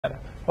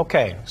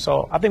Okay,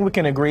 so I think we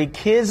can agree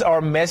kids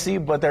are messy,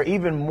 but they're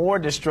even more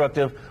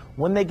destructive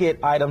when they get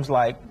items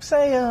like,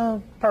 say,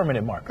 a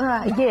permanent marker.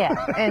 Yeah,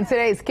 and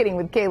today's Kidding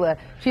with Kayla.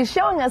 She's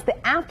showing us the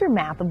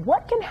aftermath of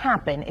what can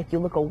happen if you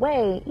look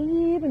away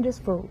even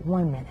just for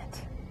 1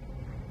 minute.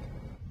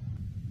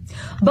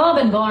 Bob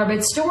and Barb,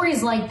 it's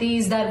stories like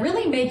these that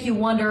really make you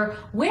wonder,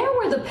 where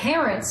were the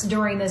parents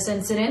during this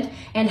incident,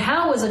 and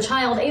how was a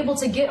child able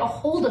to get a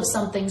hold of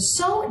something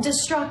so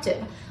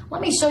destructive? Let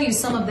me show you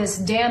some of this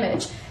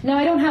damage. Now,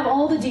 I don't have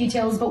all the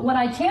details, but what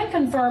I can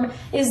confirm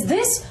is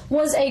this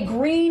was a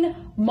green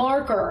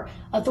marker.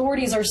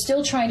 Authorities are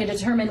still trying to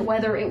determine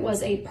whether it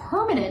was a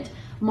permanent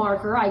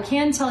marker. I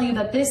can tell you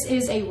that this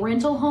is a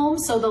rental home,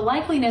 so the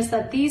likeliness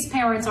that these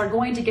parents are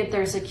going to get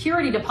their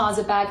security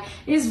deposit back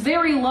is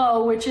very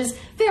low, which is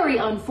very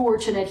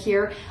unfortunate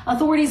here.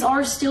 Authorities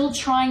are still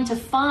trying to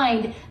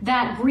find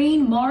that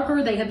green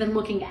marker. They have been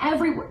looking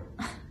everywhere.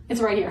 It's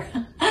right here.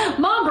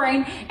 Mom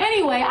brain.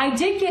 Anyway, I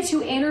did get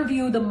to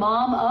interview the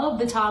mom of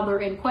the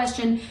toddler in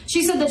question.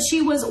 She said that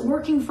she was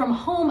working from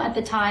home at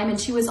the time and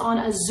she was on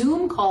a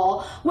Zoom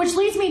call, which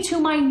leads me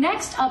to my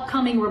next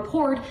upcoming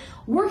report.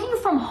 Working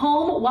from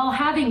home while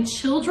having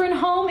children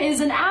home is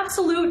an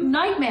absolute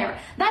nightmare.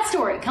 That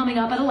story coming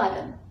up at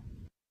 11.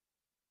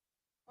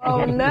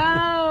 Oh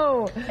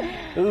no!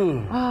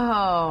 Ooh.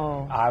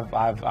 Oh.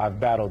 I've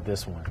battled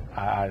this one.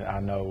 I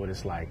know what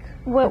it's like.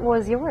 What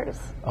was yours?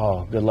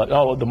 Oh, good luck.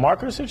 Oh, the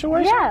marker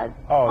situation? Yeah.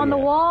 Oh, on yeah.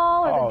 the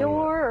wall or Oh, the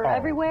door or yeah.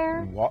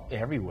 everywhere?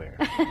 Everywhere.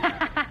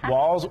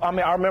 Walls. I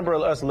mean, I remember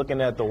us looking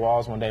at the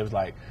walls one day. It was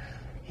like,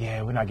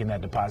 yeah, we're not getting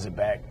that deposit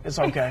back. It's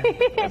okay.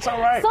 It's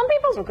all right. Some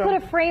people okay.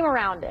 put a frame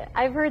around it.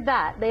 I've heard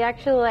that. They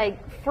actually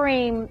like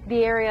frame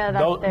the area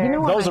that's there. You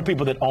know those are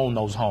people that own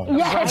those homes.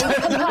 Yes.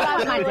 You know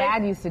what my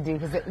dad used to do,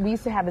 because we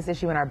used to have this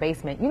issue in our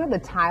basement. You know the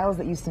tiles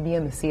that used to be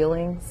in the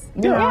ceilings?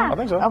 You know? I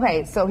think so.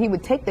 Okay, so he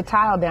would take the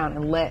tile down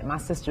and let my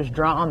sisters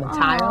draw on the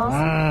tiles.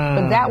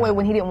 But that way,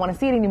 when he didn't want to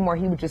see it anymore,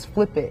 he would just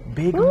flip it.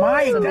 Big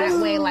mind. So that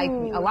way, like,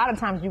 a lot of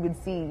times you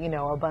would see, you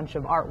know, a bunch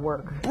of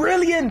artwork.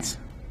 Brilliant.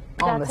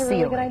 That's a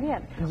really good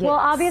idea. Yes. Well,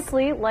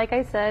 obviously, like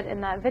I said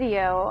in that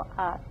video,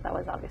 that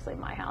was obviously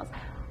my house.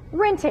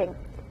 Renting.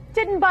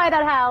 Didn't buy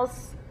that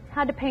house.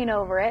 Had to paint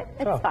over it.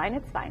 It's fine.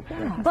 It's fine.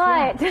 Yes,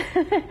 but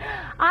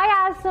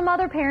I asked some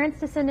other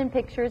parents to send in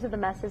pictures of the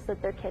messes that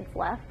their kids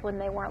left when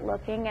they weren't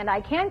looking, and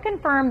I can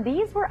confirm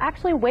these were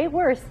actually way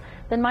worse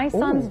than my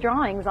son's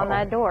drawings on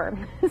that door.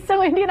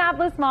 So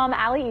Indianapolis mom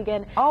Allie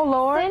Egan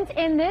sent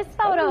in this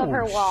photo of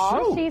her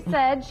wall. She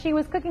said she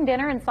was cooking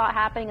dinner and saw it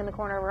happening in the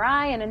corner of her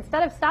eye, and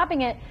instead of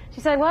stopping it, she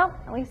said, well,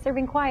 at least they're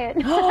being quiet.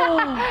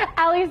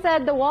 Allie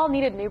said the wall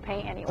needed new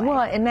paint anyway.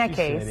 Well, in that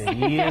case.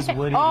 It is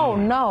what it is. Oh,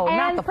 no, and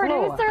not the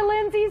floor. producer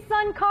Lindsay's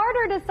son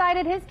Carter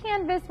decided his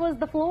canvas was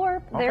the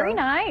floor. Very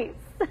nice.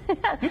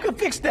 You can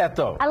fix that,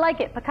 though. I like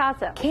it,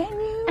 Picasso. Can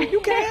you? You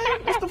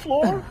can. It's the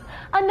floor.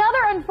 Another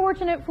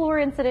unfortunate floor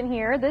incident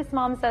here. This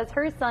mom says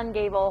her son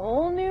gave a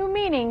whole new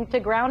meaning to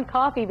ground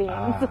coffee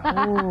beans.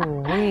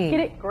 Get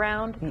it?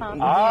 Ground coffee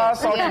beans.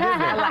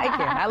 I like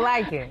it. I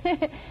like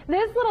it.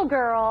 This little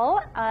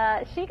girl,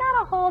 she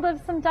got a hold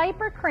of some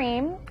diaper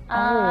cream,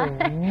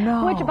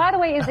 which, by the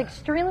way, is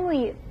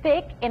extremely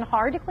thick and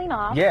hard to clean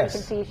off. Yes. You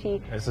can see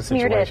she It's a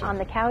smeared it situation. on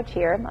the couch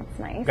here. That's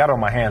nice. Got it on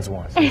my hands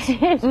once.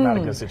 It's not a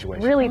good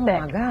situation. Really thick.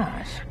 Oh my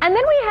gosh. And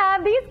then we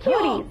have these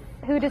cuties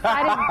who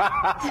decided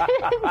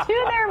to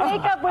do their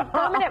makeup with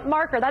permanent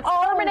marker. That's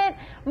permanent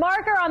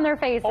marker on their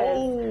faces.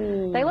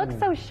 They look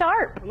so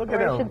sharp. Look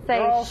at or I them, should say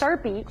girls.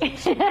 Sharpie.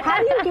 How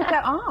do you get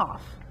that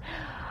off?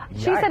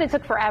 She said it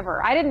took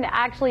forever. I didn't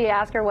actually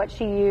ask her what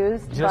she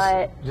used,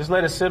 but just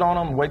let it sit on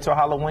them. Wait till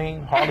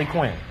Halloween. Harley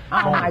Quinn.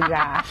 Oh my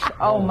gosh.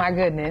 Oh my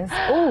goodness.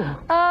 Ooh.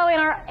 oh,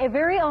 and our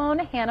very own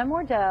Hannah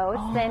Mordeau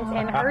sent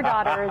in her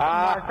daughter's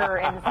marker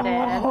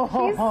incident.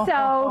 She's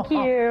so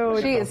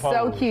cute. She is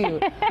so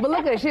cute. But look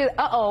at her. She's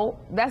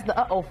that's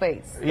the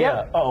face.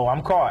 Yeah. Uh-oh,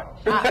 I'm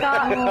caught.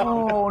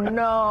 Oh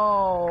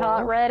no.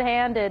 Caught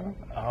red-handed.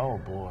 Oh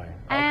boy.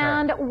 Okay.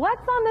 And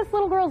what's on this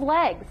little girl's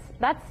legs?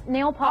 That's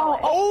nail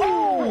polish.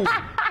 Oh!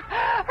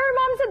 Her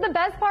mom said the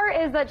best part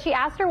is that she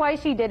asked her why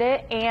she did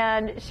it,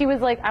 and she was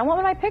like, I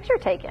want my picture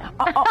taken.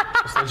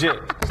 It's legit.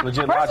 It's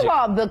legit First logic. of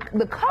all,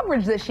 the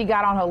coverage that she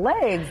got on her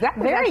legs, that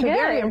was actually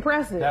very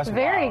impressive. That's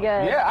very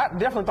wild. good. Yeah, I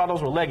definitely thought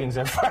those were leggings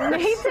at first.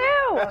 Me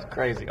too. That's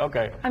crazy.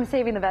 Okay. I'm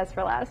saving the best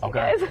for last,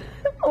 Okay. you guys.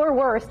 Or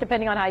worse,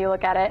 depending on how you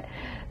look at it.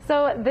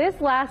 So this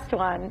last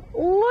one,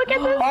 look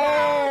at this.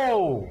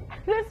 Oh!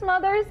 This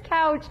mother's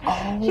couch.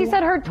 She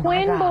said her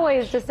twin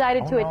boys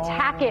decided to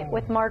attack it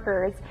with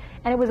markers,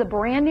 and it was a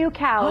brand new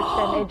couch,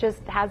 and it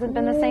just hasn't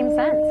been the same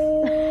since.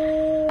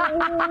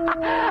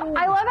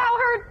 I love how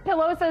her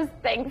pillow says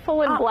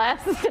thankful and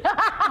blessed.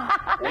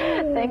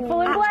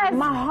 Thankful and blessed.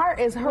 My heart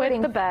is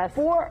hurting with the best.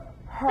 for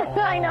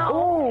her. I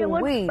know. It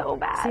looks so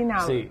bad. See,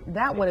 now,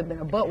 that would have been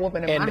a butt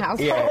whooping in my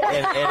household.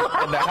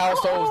 Yeah, and the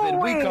households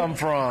that we come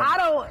from.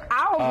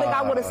 I don't think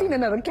I would have seen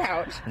another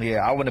couch.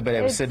 Yeah, I wouldn't have been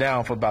able to sit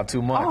down for about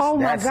 2 months. Oh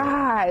my That's it.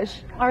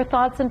 gosh. Our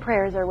thoughts and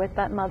prayers are with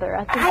that mother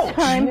at this Ouch.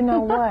 time. You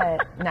know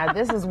what? Now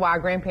this is why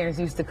grandparents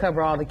used to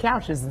cover all the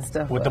couches and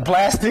stuff With the up.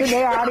 plastic.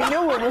 They already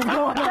knew what was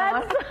going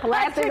on.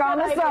 Plastic on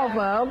the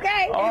sofa,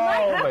 okay?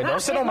 Oh, wait,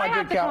 don't sit on my I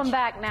have good to come couch.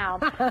 back now.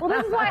 Well,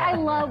 this is why I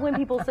love when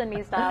people send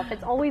me stuff.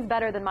 It's always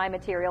better than my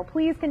material.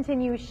 Please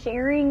continue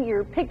sharing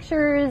your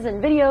pictures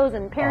and videos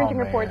and parenting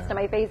Oh, reports man. to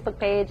my Facebook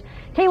page,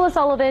 Kayla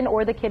Sullivan,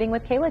 or the Kidding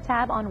with Kayla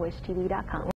tab on wishtv.com.